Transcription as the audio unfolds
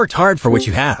Worked hard for what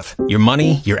you have. Your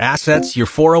money, your assets, your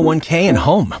 401k, and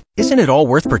home. Isn't it all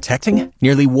worth protecting?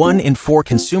 Nearly 1 in 4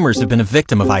 consumers have been a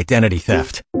victim of identity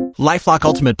theft. LifeLock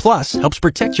Ultimate Plus helps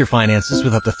protect your finances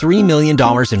with up to $3 million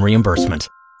in reimbursement.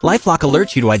 LifeLock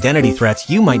alerts you to identity threats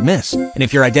you might miss. And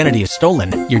if your identity is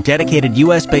stolen, your dedicated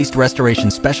U.S.-based restoration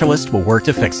specialist will work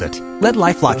to fix it. Let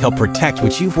LifeLock help protect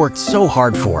what you've worked so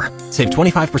hard for. Save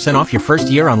 25% off your first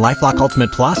year on LifeLock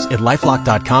Ultimate Plus at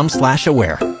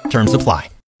LifeLock.com/aware. Terms apply.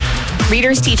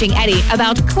 Reader's teaching Eddie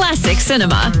about classic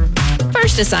cinema.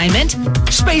 First assignment: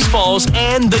 Spaceballs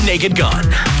and the Naked Gun.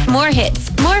 more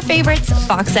hits, more favorites,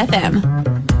 Fox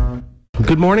FM.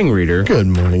 Good morning, Reader. Good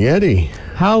morning, Eddie.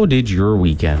 How did your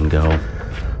weekend go?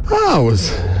 Oh, it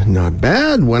was not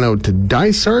bad. Went out to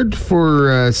Dysart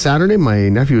for Saturday. My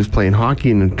nephew was playing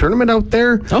hockey in a tournament out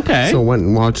there. Okay. So went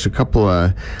and watched a couple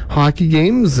of hockey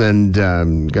games and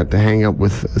got to hang out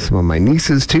with some of my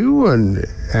nieces too.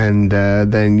 And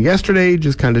then yesterday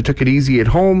just kind of took it easy at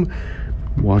home.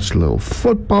 Watched a little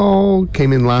football,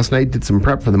 came in last night, did some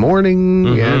prep for the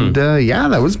morning, and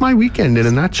that was my weekend in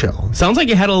a nutshell. Sounds like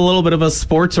you had a little bit of a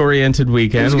sports-oriented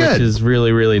weekend, which is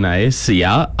really, really nice.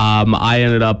 Yeah. I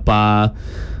ended up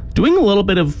doing a little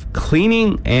bit of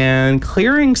cleaning and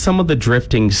clearing some of the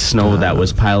drifting snow that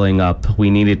was piling up.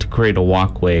 We needed to create a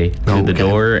walkway to the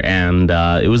door, and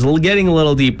it was getting a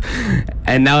little deep,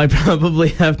 and now I probably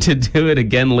have to do it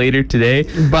again later today.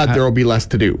 But there will be less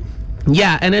to do.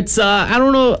 Yeah, and it's I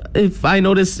don't know if you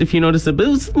noticed it, but it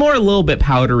was more a little bit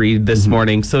powdery this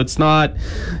morning, so it's not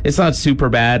super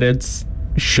bad. It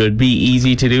should be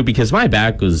easy to do because my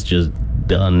back was just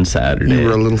done Saturday. You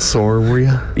were a little sore, were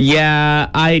you? Yeah,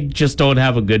 I just don't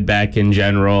have a good back in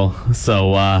general,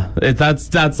 so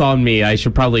that's on me. I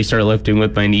should probably start lifting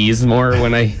with my knees more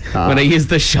when I use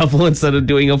the shovel instead of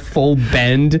doing a full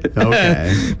bend.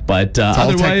 Okay, but it's all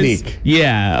otherwise, technique.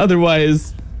 Yeah,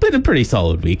 otherwise, been a pretty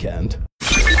solid weekend.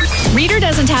 Reader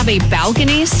doesn't have a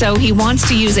balcony, so he wants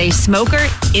to use a smoker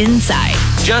inside.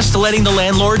 Just letting the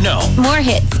landlord know. More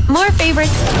hits, more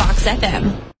favorites, Fox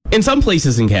FM. In some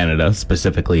places in Canada,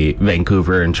 specifically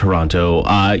Vancouver and Toronto,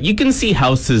 you can see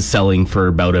houses selling for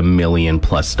about $1 million+, right?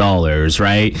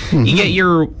 Mm-hmm. You get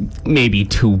your maybe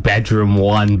 2-bedroom,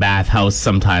 1-bath house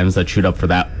sometimes that shoot up for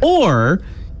that. Or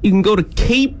you can go to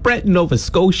Cape Breton, Nova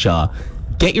Scotia,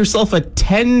 get yourself a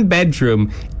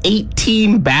 10-bedroom,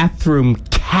 18-bathroom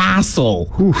castle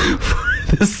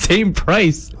for the same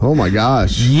price. Oh my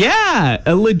gosh. Yeah,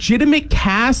 a legitimate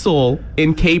castle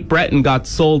in Cape Breton got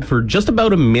sold for just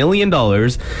about $1 million,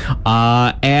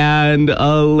 and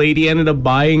a lady ended up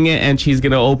buying it, and she's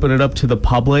going to open it up to the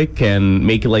public and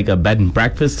make it like a bed and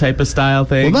breakfast type of style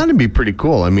thing. Well, that'd be pretty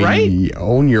cool. I mean, right? You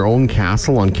own your own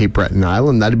castle on Cape Breton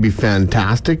Island. That'd be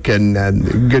fantastic and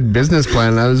good business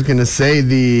plan. I was going to say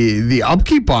the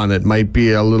upkeep on it might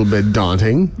be a little bit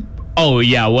daunting. Oh,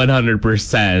 yeah,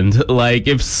 100%. Like,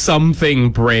 if something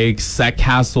breaks, that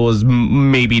castle is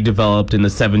maybe developed in the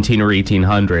 17 or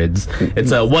 1800s.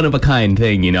 It's a one-of-a-kind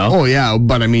thing, you know? Oh, yeah,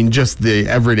 but I mean, just the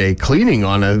everyday cleaning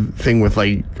on a thing with,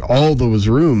 like, all those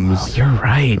rooms. Oh, you're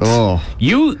right. Oh.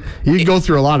 You go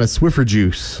through a lot of Swiffer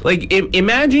juice. Like,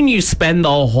 imagine you spend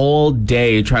the whole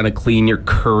day trying to clean your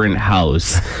current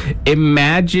house.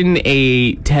 Imagine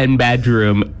a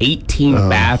 10-bedroom,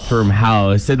 18-bathroom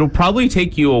house. It'll probably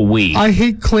take you a week. I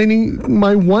hate cleaning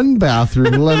my one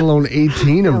bathroom, let alone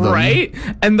 18 of them. Right?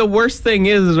 And the worst thing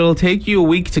is it'll take you a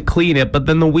week to clean it, but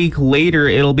then the week later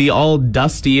it'll be all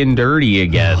dusty and dirty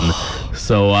again.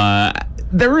 So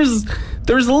there's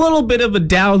a little bit of a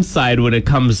downside when it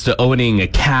comes to owning a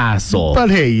castle.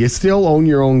 But hey, you still own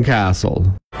your own castle.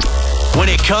 When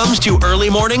it comes to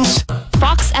early mornings,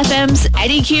 Fox FM's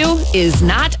Eddie Q is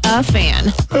not a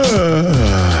fan.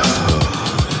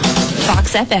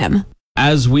 Fox FM.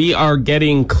 As we are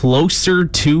getting closer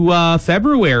to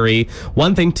February,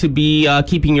 one thing to be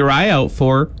keeping your eye out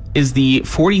for is the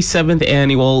 47th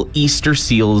annual Easter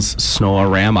Seals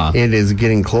Snow-A-Rama. It is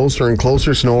getting closer and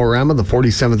closer. Snow-A-Rama, the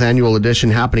 47th annual edition,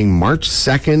 happening March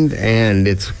 2nd, and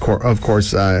it's, of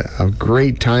course, a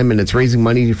great time, and it's raising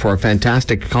money for a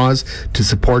fantastic cause to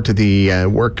support the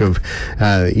work of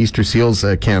Easter Seals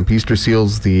Camp Easter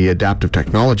Seals, the Adaptive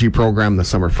Technology Program, the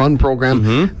Summer Fun Program.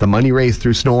 Mm-hmm. The money raised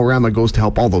through Snow-A-Rama goes to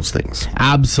help all those things.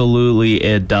 Absolutely,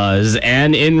 it does.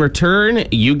 And in return,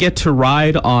 you get to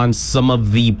ride on some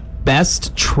of the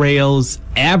best trails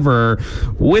ever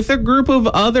with a group of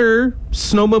other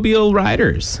snowmobile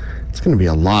riders. It's going to be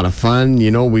a lot of fun.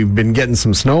 You know, we've been getting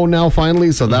some snow now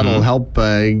finally, so that'll help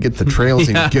get the trails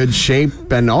in good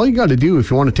shape. And all you got to do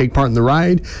if you want to take part in the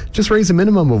ride, just raise a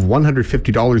minimum of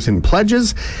 $150 in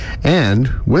pledges. And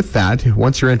with that,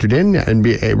 once you're entered in and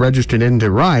be registered in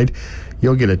to ride,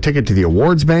 You'll get a ticket to the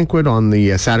awards banquet on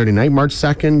the Saturday night, March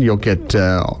 2nd. You'll get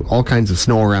all kinds of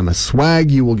Snoworama swag.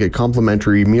 You will get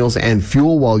complimentary meals and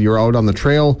fuel while you're out on the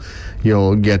trail.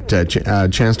 You'll get a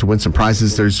chance to win some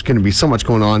prizes. There's going to be so much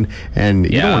going on, and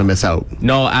you don't want to miss out.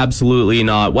 No, absolutely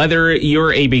not. Whether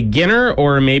you're a beginner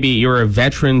or maybe you're a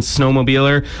veteran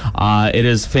snowmobiler, it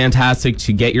is fantastic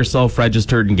to get yourself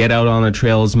registered and get out on the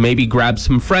trails. Maybe grab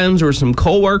some friends or some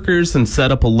coworkers and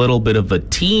set up a little bit of a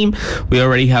team. We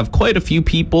already have quite a few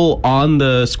people on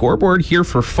the scoreboard here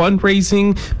for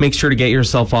fundraising. Make sure to get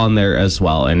yourself on there as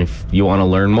well. And if you want to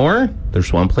learn more,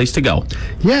 there's one place to go.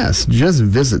 Yes, just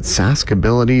visit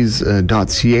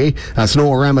saskabilities.ca,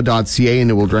 snoworama.ca, and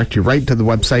it will direct you right to the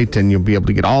website, and you'll be able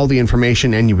to get all the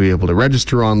information, and you'll be able to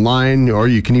register online, or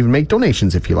you can even make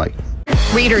donations if you like.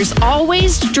 Readers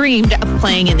always dreamed of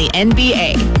playing in the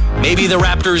NBA. Maybe the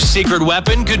Raptors' secret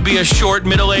weapon could be a short,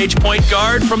 middle-aged point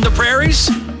guard from the prairies?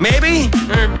 Maybe,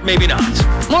 or maybe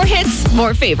not. More hits,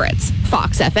 more favorites.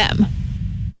 Fox FM.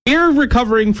 We're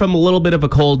recovering from a little bit of a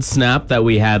cold snap that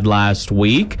we had last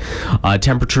week.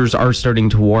 Temperatures are starting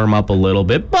to warm up a little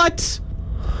bit, but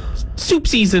soup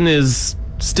season is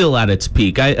still at its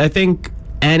peak. I think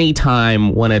any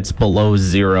time when it's below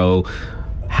zero,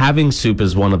 having soup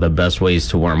is one of the best ways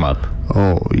to warm up.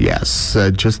 Oh, yes.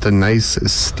 Just a nice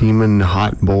steaming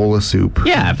hot bowl of soup.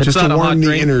 Yeah, if it's just not to a warm hot the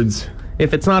drink. innards.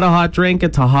 If it's not a hot drink,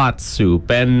 it's a hot soup.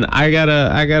 And we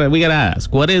gotta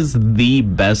ask, what is the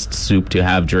best soup to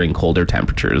have during colder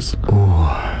temperatures?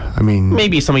 I mean,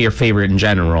 Maybe some of your favorite in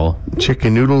general.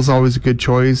 chicken noodles always a good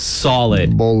choice.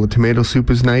 Solid. A bowl of tomato soup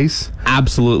is nice.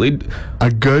 Absolutely. A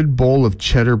good bowl of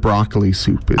cheddar broccoli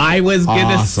soup is I was gonna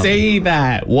awesome. say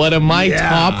that. One of my Yeah.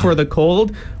 top for the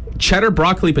cold. Cheddar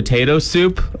broccoli potato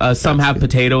soup. Some have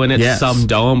potato in it, Yes. some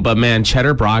don't. But man,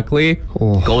 cheddar broccoli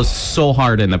goes so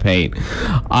hard in the paint.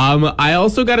 I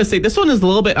also got to say, this one is a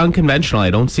little bit unconventional. I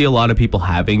don't see a lot of people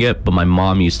having it, but my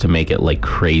mom used to make it like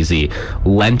crazy.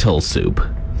 Lentil soup.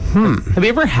 Have you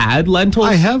ever had lentils?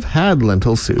 I have had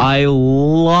lentil soup. I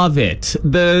love it.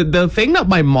 The thing that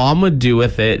my mom would do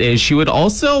with it is she would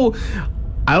also,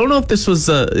 I don't know if this is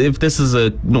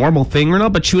a normal thing or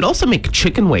not, but she would also make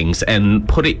chicken wings and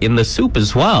put it in the soup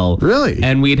as well. Really?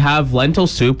 And we'd have lentil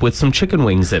soup with some chicken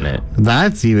wings in it.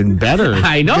 That's even better.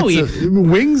 I know.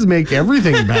 Wings make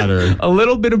everything better. A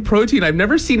little bit of protein. I've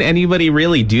never seen anybody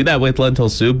really do that with lentil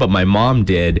soup, but my mom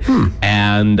did.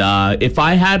 And if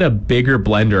I had a bigger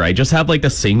blender, I just have like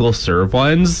the single serve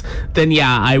ones, then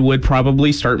yeah, I would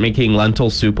probably start making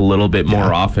lentil soup a little bit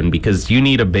more often, because you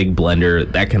need a big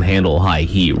blender that can handle high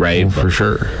heat, right? For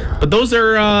sure. But those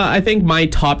are, I think, my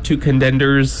top two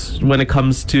contenders when it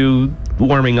comes to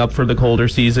warming up for the colder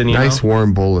season. Nice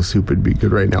warm bowl of soup would be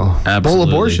good right now.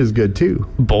 Absolutely. Bowl of borscht is good too.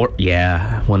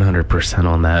 Yeah, 100%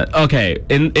 on that. Okay,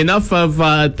 enough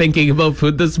of thinking about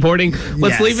food this morning.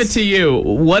 Let's leave it to you.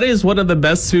 What is one of the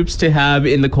best soups to have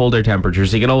in the colder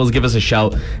temperatures? You can always give us a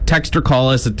shout. Text or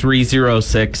call us at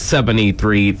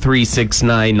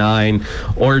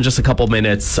 306-783-3699. Or in just a couple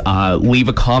minutes, leave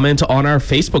a comment on our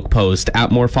Facebook post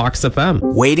at More Fox FM.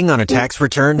 Waiting on a tax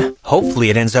return? Hopefully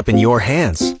it ends up in your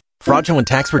hands. Fraudulent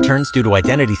tax returns due to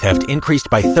identity theft increased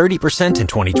by 30% in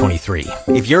 2023.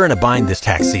 If you're in a bind this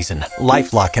tax season,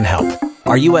 LifeLock can help.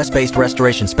 Our U.S.-based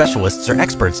restoration specialists are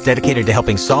experts dedicated to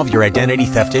helping solve your identity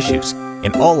theft issues.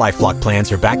 And all LifeLock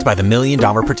plans are backed by the $1 Million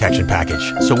Protection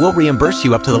Package. So we'll reimburse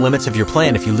you up to the limits of your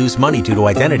plan if you lose money due to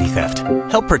identity theft.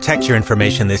 Help protect your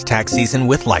information this tax season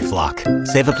with LifeLock.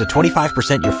 Save up to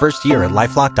 25% your first year at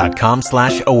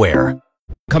LifeLock.com/aware.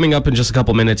 Coming up in just a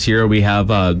couple minutes here, we have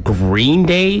Green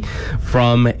Day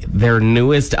from their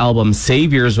newest album,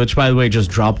 Saviors, which, by the way,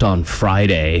 just dropped on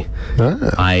Friday.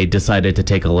 I decided to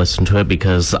take a listen to it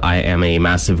because I am a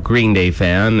massive Green Day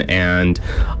fan, and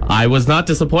I was not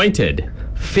disappointed.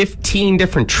 15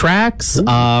 different tracks.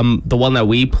 The one that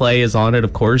we play is on it,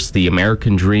 of course. The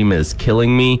American Dream is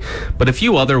Killing Me, but a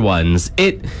few other ones.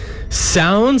 It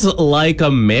sounds like a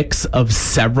mix of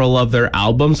several of their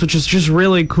albums, which is just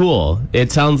really cool.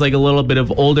 It sounds like a little bit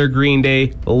of older Green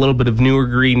Day, a little bit of newer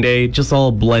Green Day, just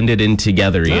all blended in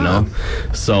together, you know?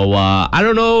 So, I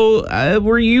don't know,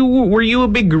 were you a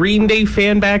big Green Day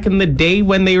fan back in the day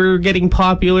when they were getting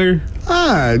popular?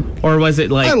 Or was it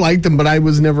like... I liked them, but I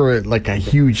was never like a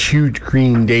huge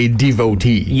Green Day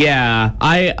devotee. Yeah,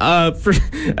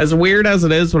 as weird as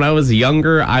it is, when I was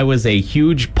younger, I was a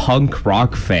huge punk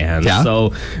rock fan. fans. Yeah.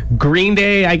 So Green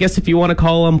Day, I guess if you want to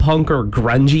call them punk or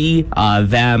grungy,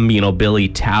 them, Billy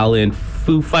Talent,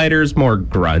 Foo Fighters, more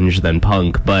grunge than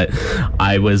punk, but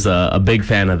I was a big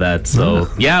fan of that. So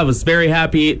yeah, I was very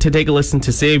happy to take a listen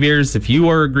to Saviors. If you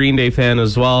are a Green Day fan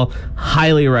as well,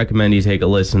 highly recommend you take a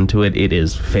listen to it. It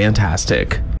is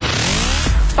fantastic.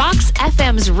 Fox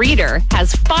FM's Reader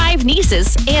has 5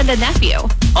 nieces and a nephew.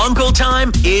 Uncle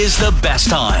time is the best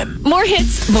time. More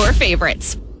hits, more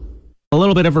favorites. A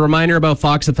little bit of a reminder about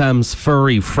Fox FM's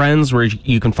Furry Friends, where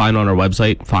you can find on our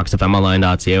website,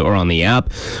 foxfmonline.ca, or on the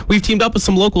app. We've teamed up with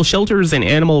some local shelters and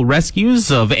animal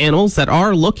rescues of animals that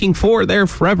are looking for their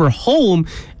forever home,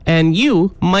 and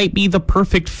you might be the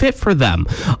perfect fit for them.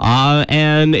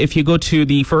 And if you go to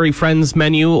the Furry Friends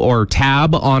menu or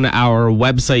tab on our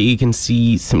website, you can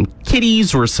see some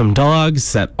kitties or some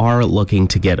dogs that are looking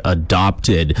to get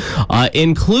adopted,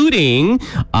 including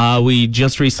we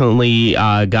just recently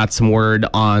got some word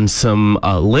on some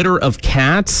litter of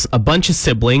cats, a bunch of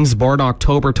siblings born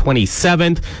October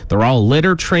 27th. They're all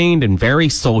litter trained and very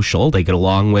social. They get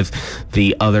along with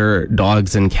the other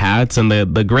dogs and cats. And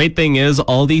the great thing is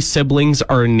all these siblings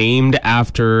are named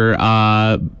after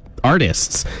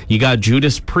artists. You got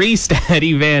Judas Priest,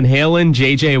 Eddie Van Halen,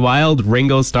 J.J. Wild,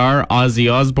 Ringo Starr,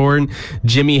 Ozzy Osbourne,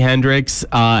 Jimi Hendrix,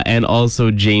 and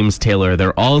also James Taylor.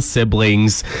 They're all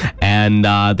siblings, and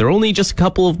they're only just a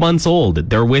couple of months old.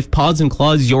 They're with Paws and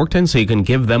Claws Yorkton, so you can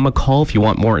give them a call if you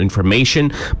want more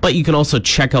information, but you can also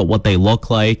check out what they look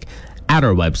like at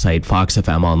our website,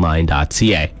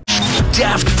 foxfmonline.ca.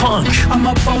 Daft Punk. I'm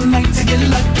up all night to get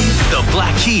lucky. The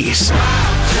Black Keys.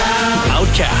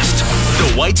 Outkast.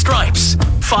 The White Stripes.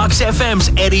 Fox FM's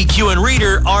Eddie Q and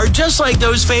Reader are just like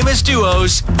those famous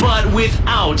duos, but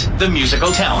without the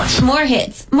musical talent. More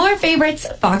hits, more favorites,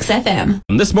 Fox FM.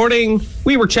 This morning,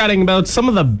 we were chatting about some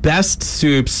of the best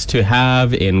soups to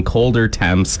have in colder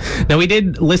temps. Now, we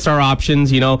did list our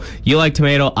options. You like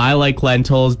tomato, I like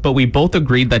lentils, but we both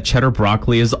agreed that cheddar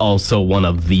broccoli is also one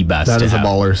of the best. That is a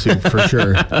baller soup for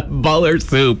sure. Baller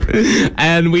soup.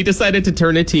 And we decided to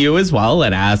turn it to you as well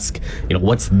and ask,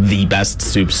 what's the best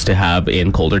soups to have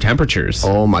in colder temperatures?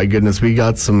 Oh my goodness, we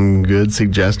got some good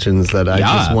suggestions that I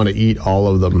just want to eat all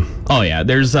of them. Oh yeah,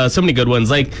 there's so many good ones.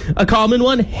 Like a common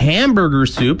one, hamburger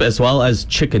soup, as well as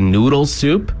chicken noodle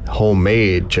soup.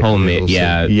 Homemade chicken noodle soup.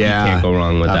 Yeah. You can't go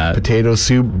wrong with that. Potato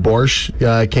soup,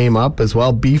 borscht came up as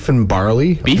well. Beef and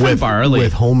barley.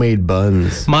 With homemade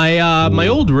buns. My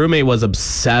old roommate was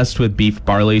obsessed with beef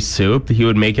barley soup. He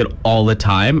would make it all the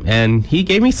time, and he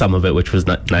gave me some of it, which was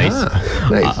nice.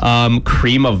 Nice.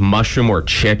 Cream of mushroom or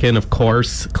chicken, of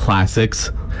course,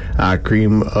 classics.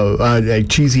 Cream of a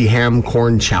cheesy ham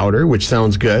corn chowder, which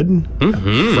sounds good.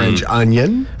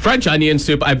 Mm-hmm. French onion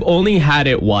soup. I've only had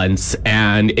it once,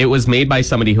 and it was made by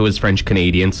somebody who was French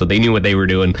Canadian, so they knew what they were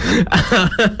doing.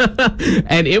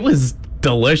 And it was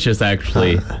delicious,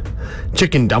 actually.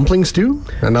 Chicken dumpling stew,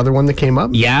 another one that came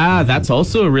up. Yeah, that's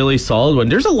also a really solid one.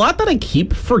 There's a lot that I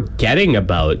keep forgetting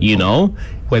about,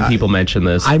 when people mention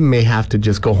this. I may have to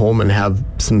just go home and have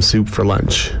some soup for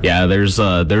lunch. Yeah,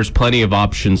 there's plenty of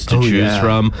options to choose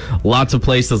from. Lots of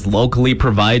places locally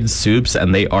provide soups,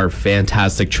 and they are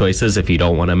fantastic choices if you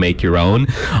don't want to make your own.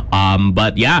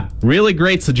 But yeah, really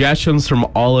great suggestions from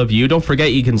all of you. Don't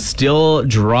forget, you can still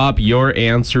drop your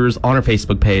answers on our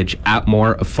Facebook page at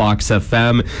More Fox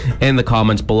FM in the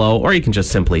comments below, or you can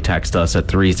just simply text us at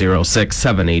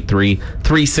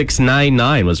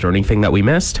 306-783-3699. Was there anything that we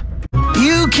missed?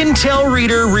 You can tell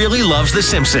Reader really loves The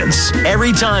Simpsons.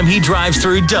 Every time he drives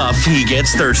through Duff, he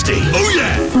gets thirsty. Oh,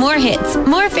 yeah! More hits,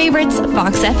 more favorites,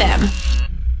 Fox FM.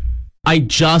 I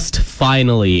just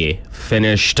finally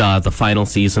finished the final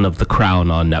season of The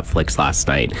Crown on Netflix last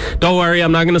night. Don't worry,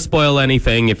 I'm not going to spoil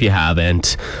anything if you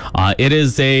haven't. It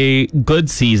is a good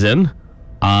season.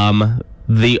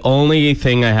 The only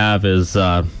thing I have is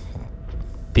the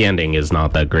ending is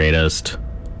not the greatest.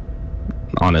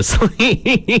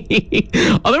 Honestly.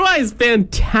 Otherwise,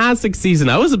 fantastic season.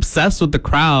 I was obsessed with The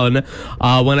Crown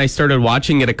when I started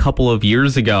watching it a couple of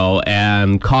years ago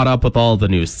and caught up with all the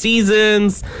new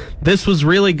seasons. This was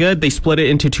really good. They split it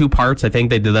into 2 parts. I think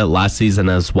they did that last season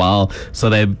as well. So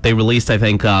they released, I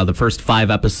think, the first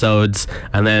 5 episodes,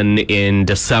 and then in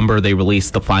December they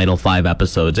released the final 5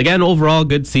 episodes. Again, overall,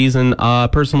 good season.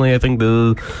 Personally, I think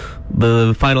the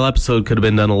final episode could have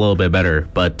been done a little bit better,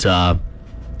 but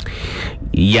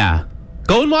yeah.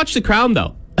 Go and watch The Crown,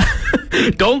 though.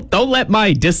 Don't let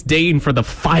my disdain for the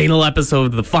final episode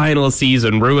of the final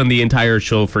season ruin the entire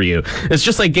show for you. It's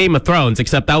just like Game of Thrones,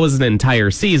 except that was an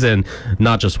entire season,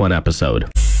 not just one episode.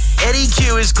 Eddie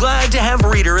Q is glad to have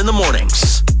Reader in the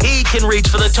mornings. He can reach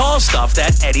for the tall stuff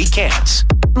that Eddie can't.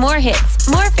 More hits,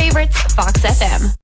 more favorites, Fox FM.